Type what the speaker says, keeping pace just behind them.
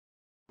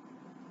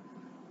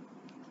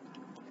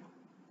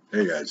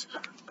Hey guys,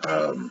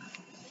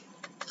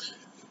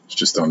 it's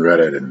just on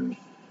Reddit and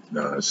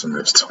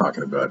somebody was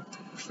talking about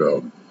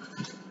film,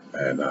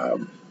 and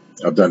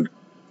I've done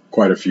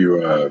quite a few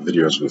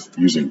videos with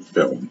using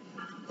film,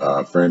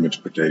 frame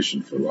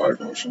interpolation for large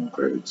motion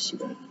clearance,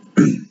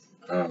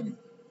 um,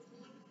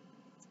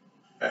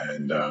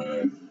 and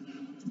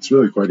it's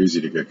really quite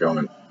easy to get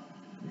going.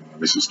 At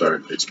least to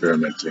start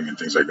experimenting and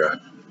things like that.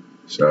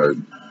 So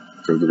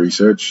go to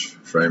research,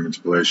 frame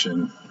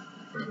interpolation.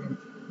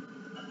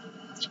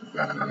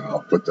 I'll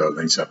put the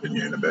links up in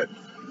here in a bit.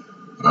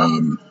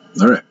 All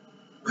right,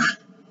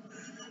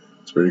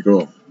 it's pretty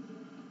cool.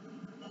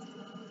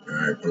 All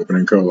right,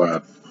 opening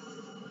Colab.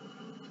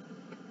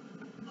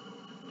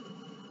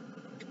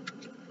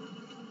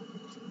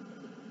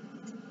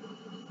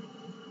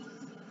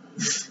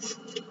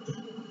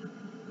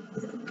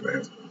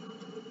 Man,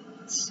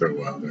 so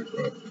wild.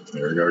 Well,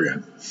 there we go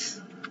again.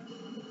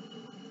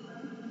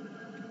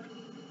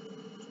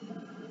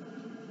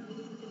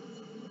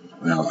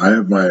 Now I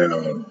have my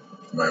own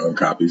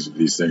copies of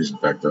these things. In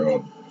fact, they're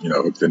all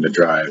hooked into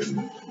Drive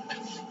and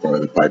part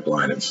of the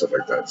pipeline and stuff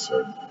like that.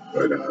 So,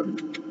 but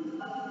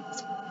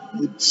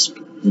it's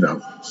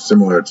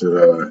similar to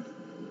the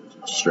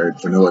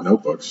straight vanilla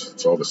notebooks.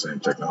 It's all the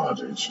same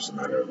technology. It's just a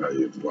matter of how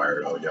you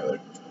wire it all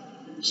together.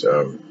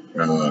 So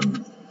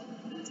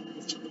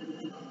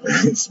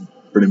it's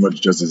pretty much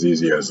just as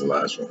easy as the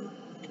last one.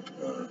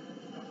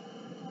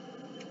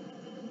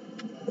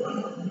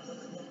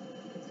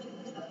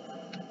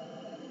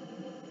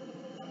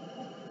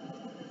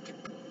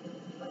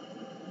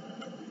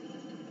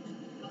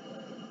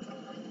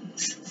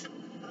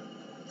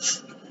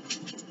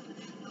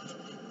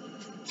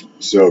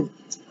 So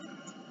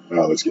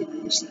let's get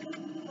through this thing.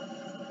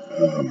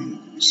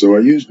 So I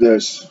used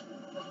this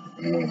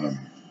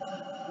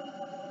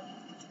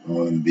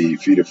on the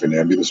Feed a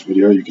Funambulist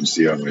video. You can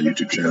see on my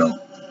YouTube channel.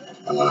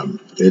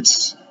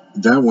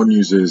 That one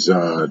uses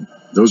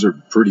those are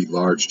pretty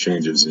large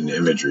changes in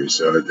imagery,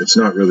 so it's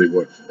not really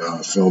what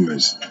film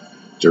is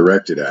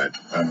directed at.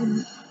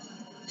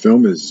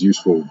 Film is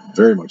useful,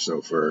 very much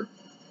so, for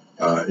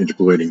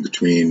interpolating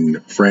between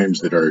frames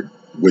that are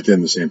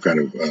within the same kind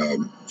of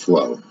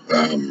flow.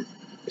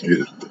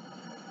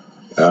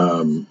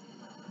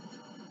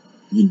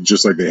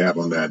 Just like they have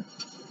on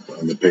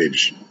the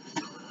page.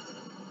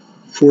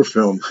 For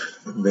film,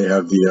 they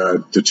have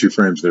the two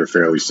frames that are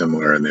fairly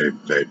similar, and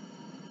they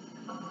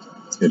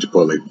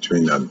interpolate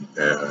between them,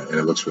 and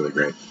it looks really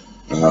great.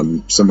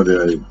 Some of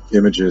the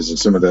images and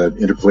some of the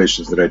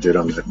interpolations that I did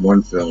on that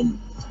one film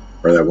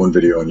or that one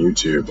video on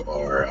YouTube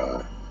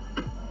are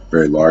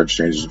very large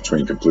changes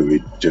between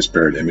completely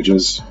disparate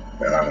images.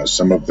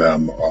 Some of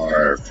them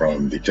are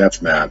from the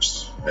depth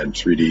maps and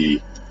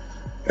 3D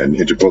and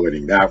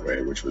interpolating that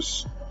way, which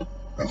was,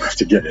 I'll have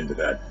to get into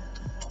that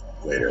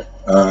later.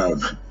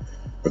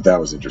 But that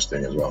was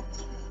interesting as well.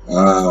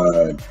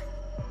 All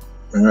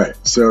right,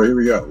 so here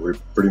we go. We're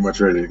pretty much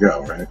ready to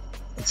go, right?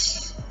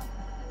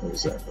 What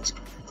is that? Let's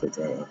click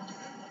that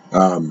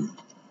out.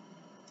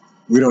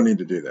 We don't need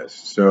to do this.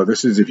 So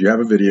this is, if you have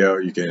a video,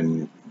 you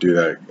can do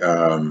that.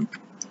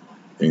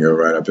 You can go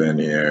right up in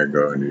here,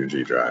 go into your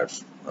G drive.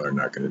 I'm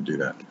not going to do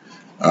that.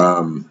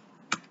 Oh,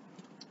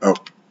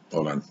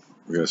 hold on.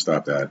 We got to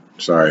stop that.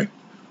 Sorry.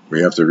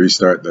 We have to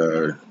restart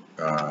the.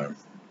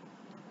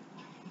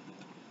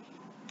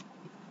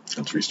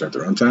 Let's restart the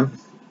runtime.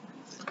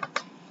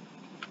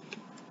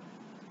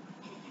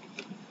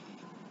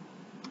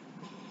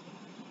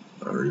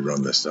 I'll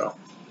rerun this though.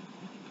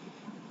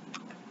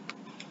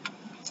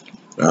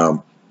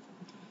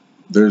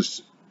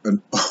 There's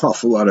an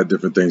awful lot of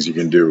different things you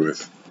can do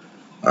with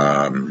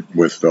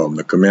film.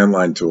 The command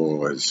line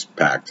tool is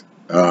packed.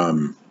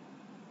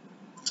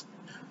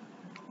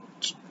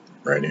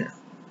 Right here.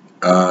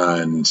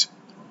 And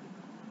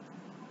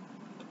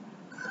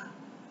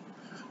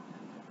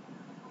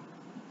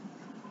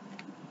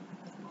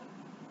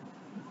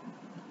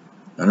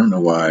I don't know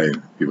why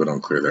people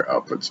don't clear their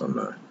outputs on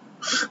the.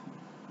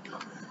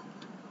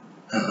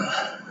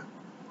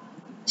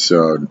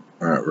 So,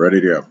 all right,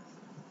 ready to go.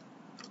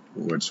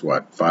 What's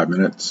what? 5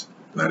 minutes?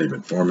 Not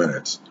even 4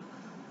 minutes.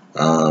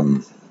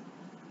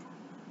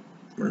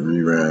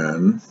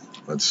 Reran.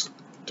 Let's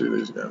do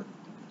these again.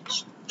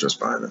 It's just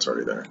fine. That's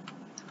already there.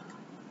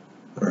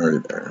 Already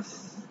there.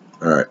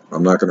 All right.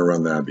 I'm not going to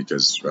run that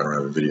because I don't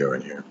have a video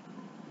in here.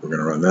 We're going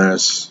to run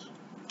this.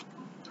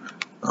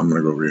 I'm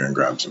going to go over here and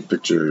grab some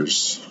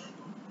pictures.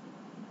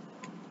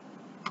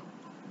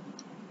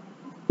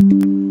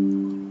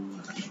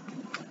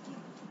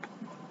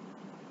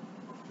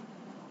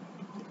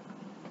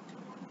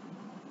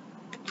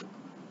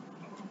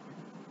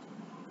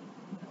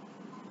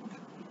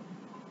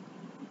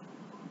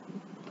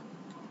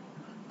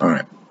 All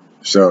right.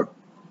 So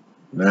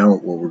now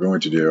what we're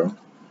going to do,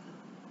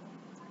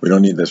 we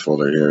don't need this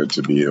folder here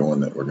to be the one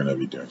that we're going to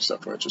be doing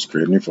stuff with. Just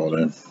create a new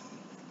folder.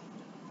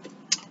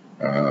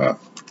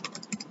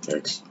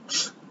 Pics.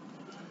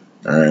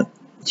 All right,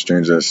 let's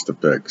change this to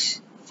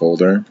pics.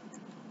 Folder,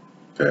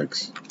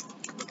 pics.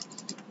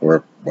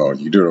 Or, well,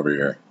 you do it over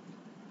here.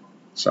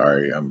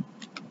 Sorry, I'm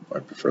I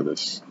prefer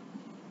this.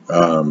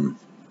 Now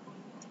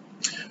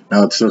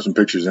let's throw some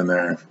pictures in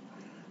there.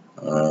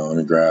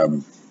 Let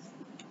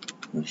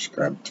me just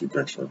grab 2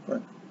 pictures.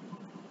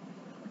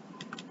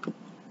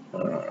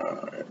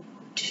 Alright.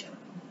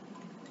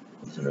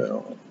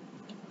 So,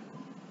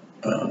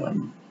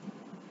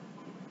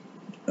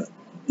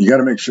 you got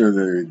to make sure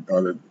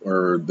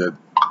that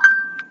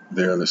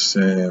they are the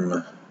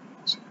same.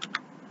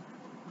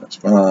 That's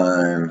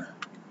fine.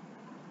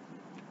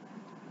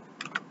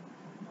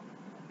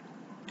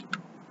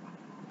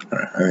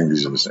 Alright, I think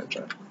these are the same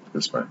size.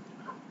 That's fine.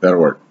 That'll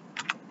work.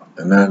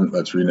 And then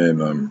let's rename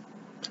them.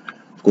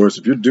 Of course,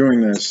 if you're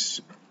doing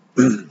this,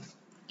 well,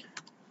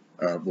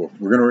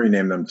 we're going to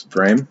rename them to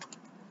frame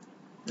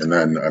and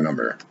then a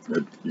number.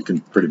 You can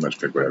pretty much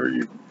pick whatever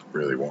you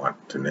really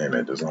want to name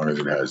it, as long as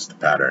it has the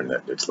pattern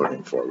that it's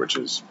looking for, which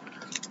is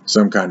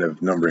some kind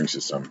of numbering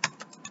system.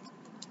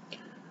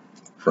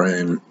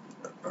 Frame,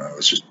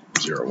 let's just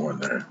 0, 1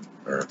 there.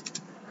 Or,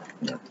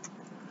 yeah.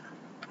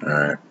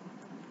 Alright,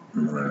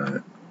 I'm going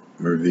to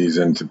move these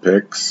into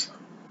pics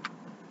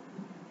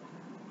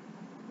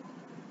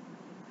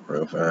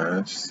real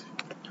fast.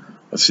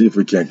 Let's see if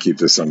we can't keep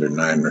this under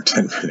 9 or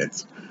 10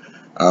 minutes.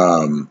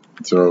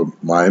 So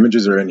my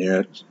images are in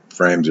here,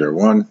 frame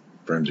 01,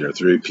 frame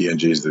 03,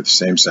 PNGs, they're the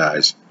same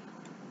size.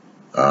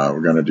 We're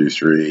going to do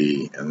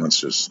 3, and let's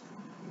just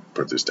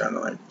put this down to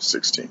like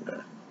 16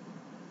 there.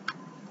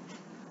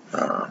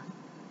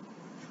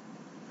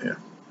 Yeah.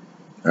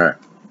 Alright.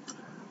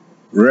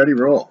 Ready,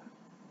 roll.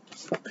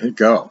 Hit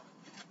go.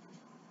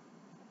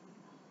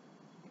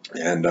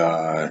 And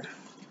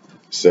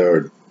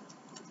so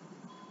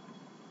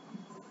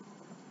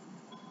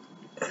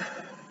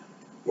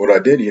what I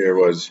did here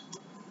was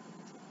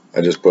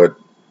I just put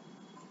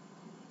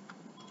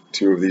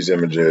 2 of these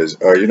images.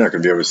 Oh, you're not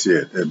going to be able to see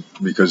it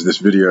because this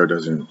video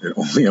doesn't, it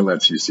only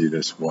lets you see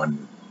this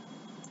one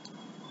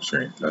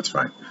screen. That's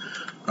fine.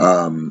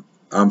 I'm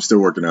still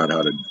working out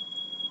how to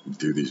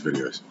do these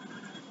videos.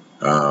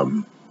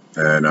 And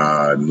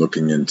I'm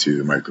looking into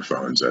the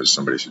microphones as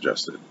somebody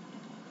suggested.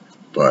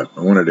 But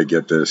I wanted to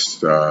get this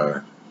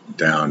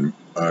down,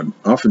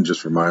 often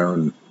just for my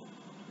own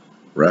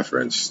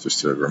reference, just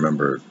to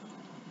remember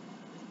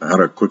how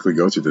to quickly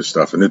go through this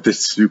stuff, and that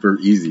it's super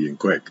easy and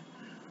quick.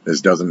 This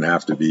doesn't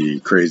have to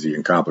be crazy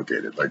and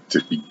complicated. Like,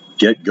 to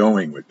get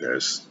going with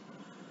this,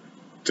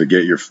 to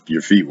get your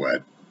feet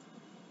wet,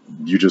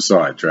 you just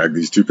saw it. Drag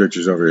these 2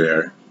 pictures over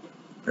here,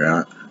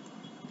 yeah,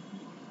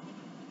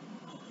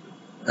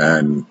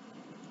 and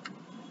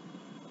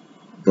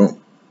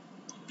boom,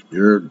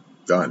 you're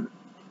done.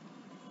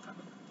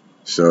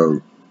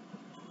 So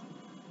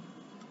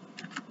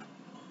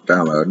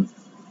download.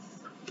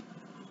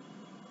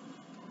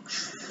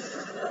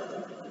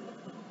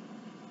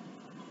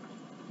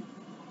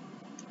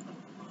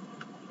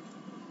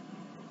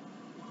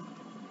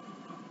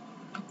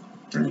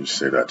 And you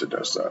save that to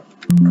desktop.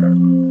 Okay.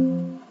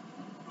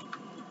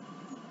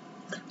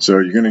 So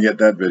you're going to get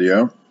that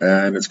video,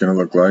 and it's going to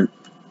look like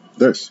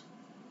this.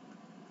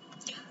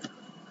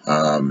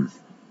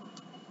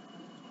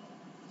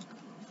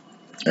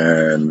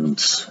 And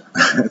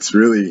that's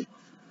really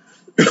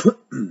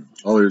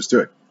all there is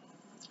to it.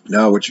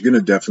 Now, what you're going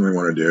to definitely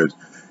want to do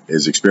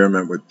is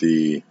experiment with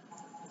the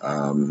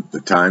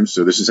time.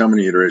 So this is how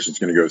many iterations it's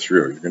going to go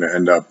through. You're going to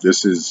end up,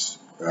 this is,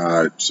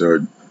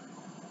 so,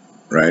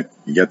 right,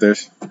 you get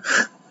this?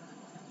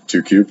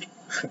 2 cubed.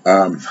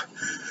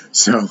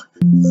 So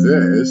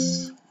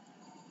this,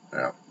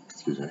 oh,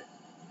 excuse me.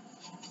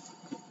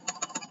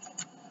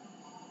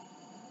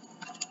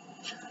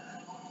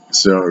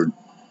 So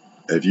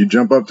if you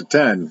jump up to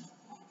 10,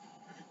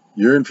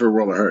 you're in for a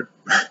world of hurt.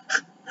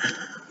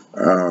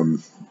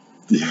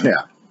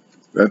 Yeah,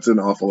 that's an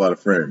awful lot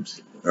of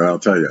frames, I'll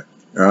tell you.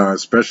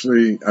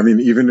 Especially, I mean,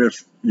 even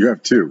if you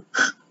have 2,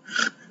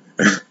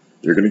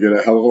 you're going to get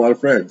a hell of a lot of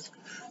frames.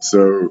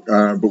 So,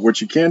 but what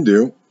you can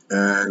do,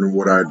 and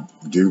what I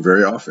do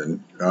very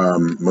often,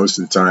 most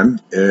of the time,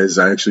 is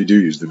I actually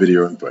do use the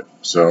video input.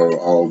 So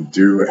I'll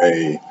do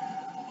an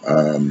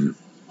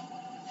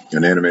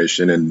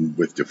animation and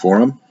with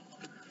Diffusion.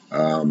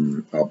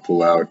 I'll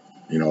pull out,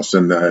 I'll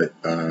send that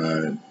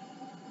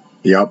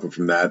the output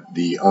from that,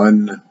 the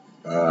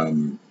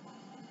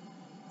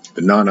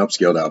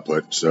non-upscaled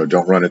output. So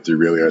don't run it through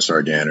RealESR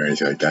again or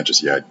anything like that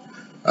just yet.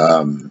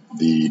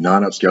 The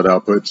non-upscaled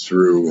output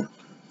through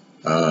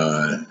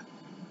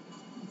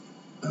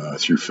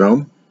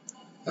film,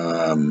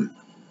 and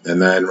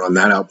then run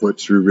that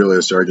output through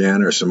RealESR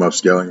again or some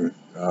upscaling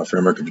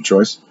framework of your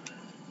choice,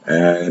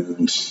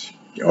 and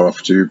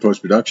off to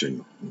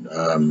post-production.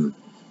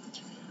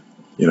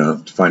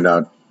 To find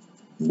out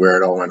where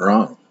it all went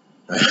wrong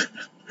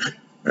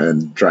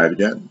and try it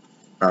again.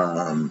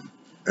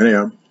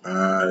 Anyhow,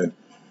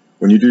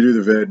 when you do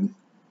the vid,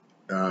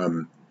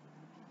 go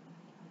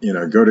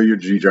to your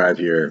G drive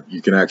here.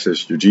 You can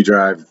access your G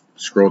drive,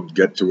 scroll,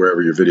 get to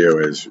wherever your video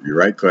is. You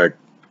right click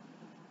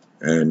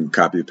and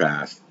copy the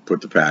path,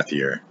 put the path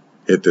here,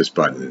 hit this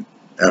button.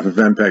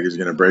 FFmpeg is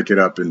going to break it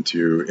up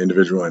into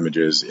individual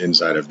images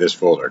inside of this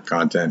folder,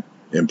 content,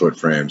 input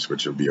frames,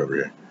 which will be over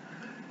here.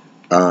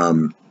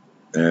 And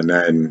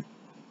then,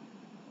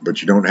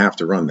 but you don't have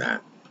to run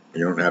that.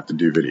 You don't have to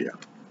do video.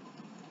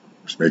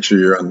 Just make sure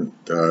you're on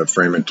the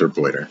frame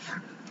interpolator.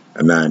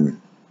 And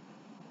then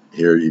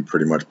here you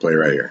pretty much play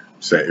right here.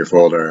 Set your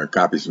folder,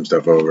 copy some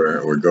stuff over,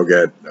 or go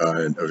get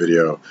a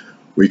video.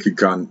 We could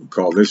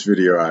call this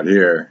video out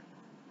here.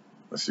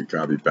 Let's see,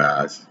 copy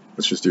path.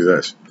 Let's just do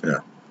this.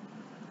 Yeah.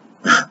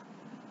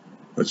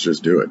 Let's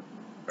just do it.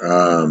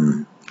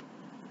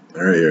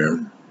 Right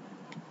here.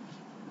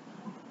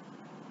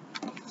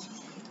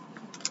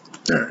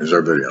 Here's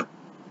our video.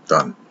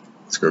 Done.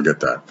 Let's go get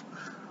that.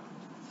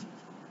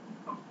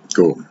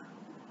 Cool.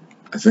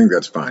 I think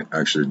that's fine.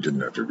 Actually, it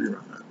didn't have to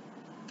rerun that,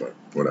 but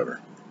whatever.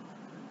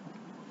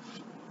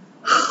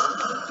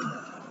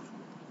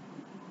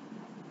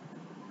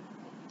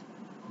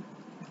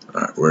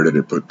 Alright, where did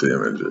it put the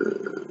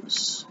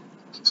images?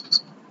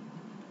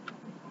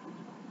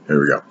 Here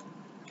we go.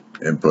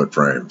 Input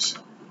frames.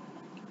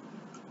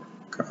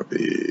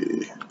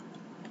 Copy.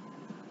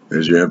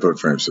 There's your input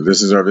frame. So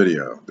this is our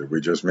video that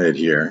we just made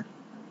here.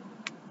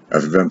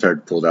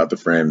 FFmpeg pulled out the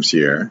frames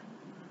here.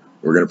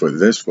 We're going to put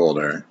this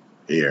folder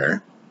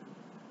here.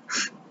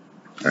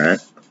 All right.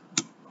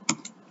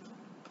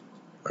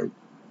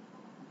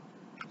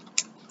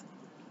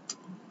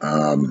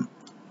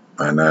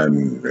 And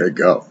then there you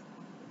go.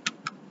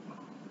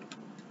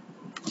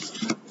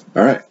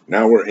 All right.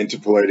 Now we're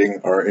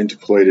interpolating our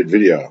interpolated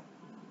video.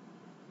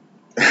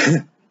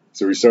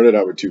 So we started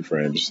out with 2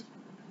 frames,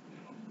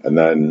 and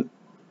then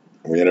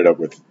we ended up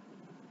with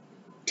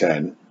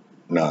 10,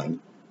 9,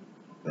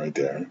 right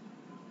there.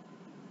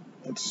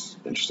 That's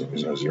interesting.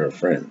 There's no 0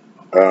 frame.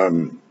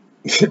 Oh,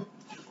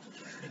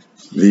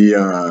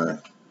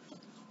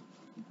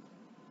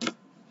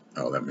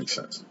 that makes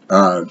sense.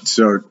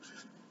 So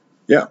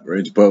yeah, we're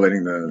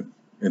interpolating the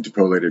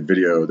interpolated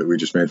video that we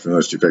just made from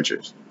those 2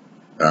 pictures.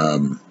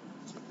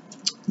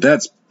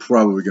 That's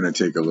probably going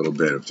to take a little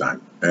bit of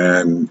time,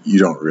 and you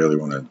don't really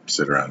want to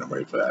sit around and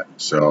wait for that.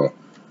 So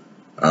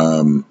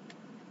I'm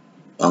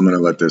going to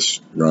let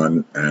this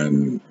run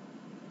and,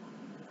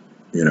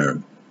 you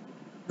know,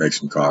 make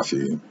some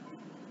coffee,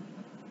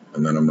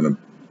 and then I'm going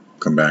to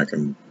come back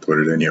and put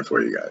it in here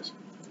for you guys.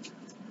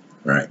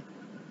 All right.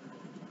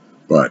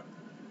 But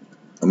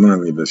I'm going to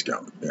leave this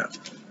going. Yeah.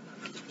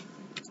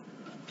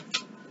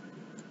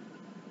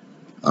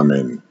 I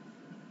mean,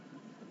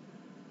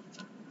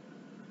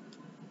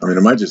 I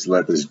might just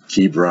let this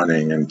keep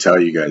running and tell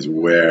you guys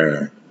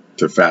where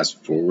to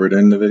fast forward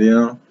in the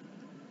video.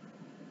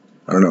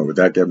 I don't know, would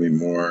that get me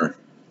more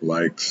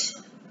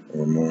likes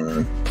or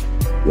more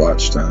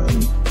watch time?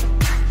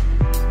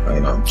 I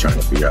don't know, I'm trying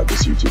to figure out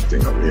this YouTube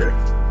thing over here.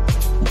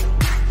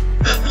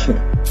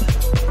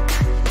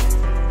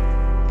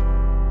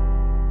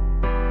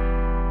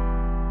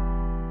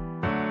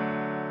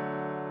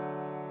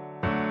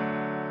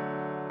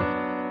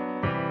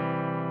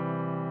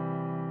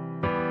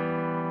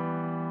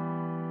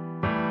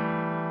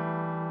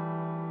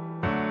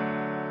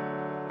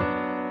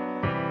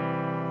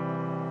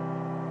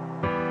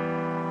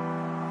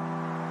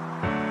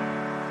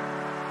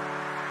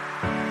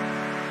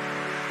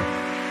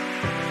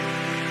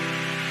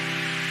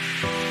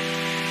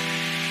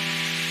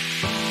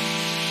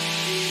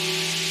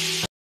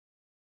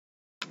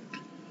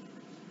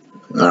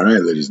 All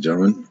right, ladies and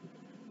gentlemen,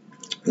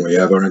 we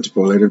have our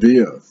interpolated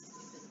video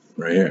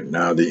right here.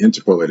 Now the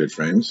interpolated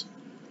frames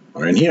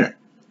are in here.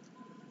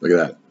 Look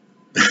at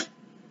that.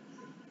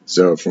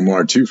 So from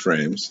our 2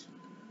 frames,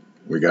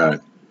 we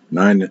got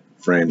 9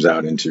 frames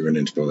out into an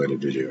interpolated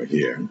video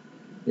here,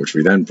 which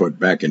we then put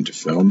back into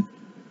film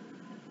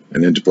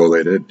and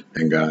interpolated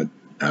and got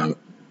out.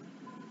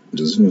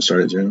 Does this one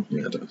start at 0?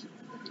 Yeah, it does.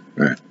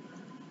 All right,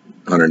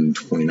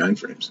 129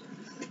 frames.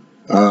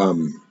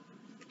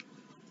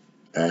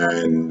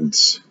 And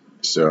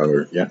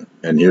so, yeah,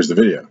 and here's the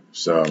video.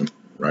 So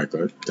right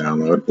click,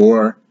 download,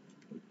 or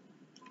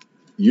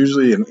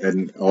usually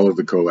in all of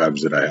the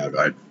collabs that I have,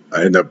 I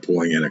end up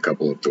pulling in a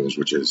couple of tools,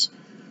 which is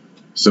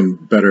some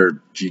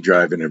better G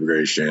drive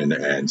integration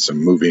and some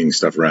moving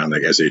stuff around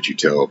like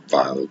shutil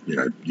file,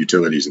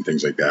 utilities and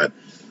things like that.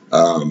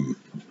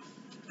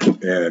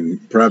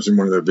 And perhaps in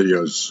one of the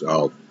videos,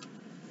 I'll,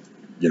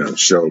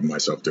 show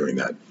myself doing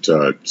that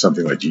to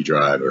something like G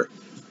drive or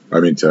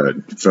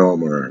to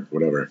film or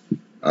whatever.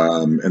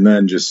 And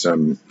then just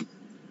some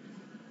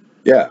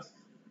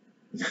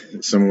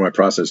of my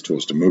process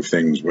tools to move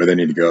things where they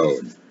need to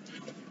go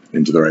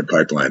into the right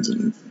pipelines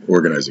and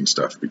organizing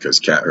stuff, because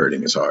cat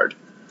herding is hard.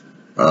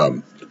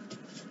 All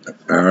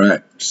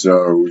right,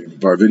 so we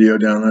have our video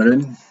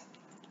downloaded.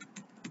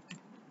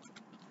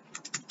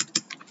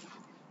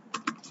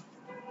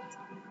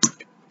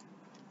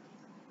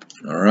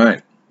 All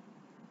right.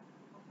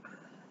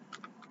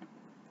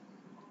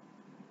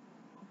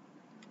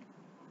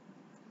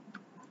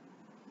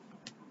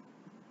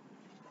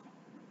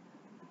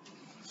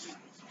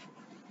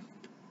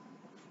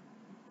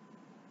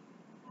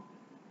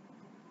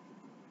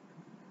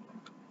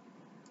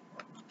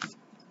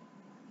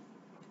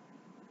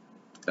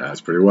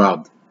 That's pretty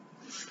wild.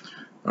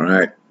 All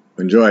right,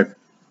 enjoy.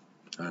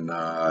 And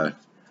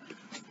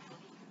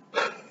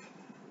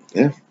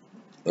yeah,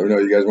 let me know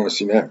what you guys want to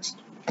see next.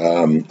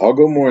 I'll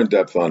go more in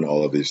depth on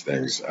all of these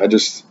things. I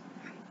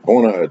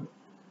want to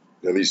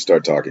at least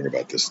start talking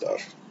about this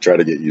stuff. Try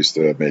to get used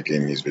to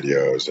making these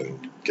videos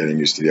and getting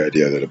used to the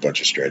idea that a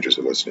bunch of strangers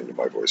are listening to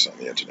my voice on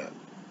the internet,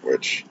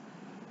 which,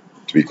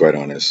 to be quite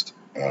honest,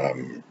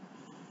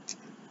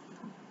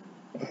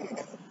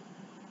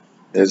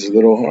 is a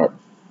little hard.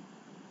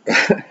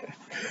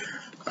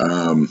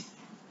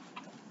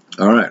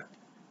 All right.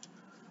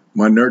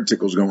 My nerd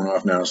tickle's going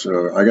off now,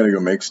 so I got to go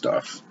make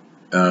stuff.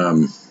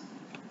 And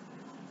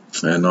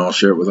I'll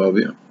share it with all of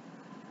you.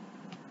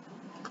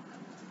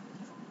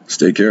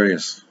 Stay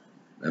curious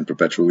and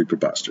perpetually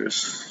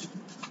preposterous.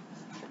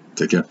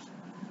 Take care.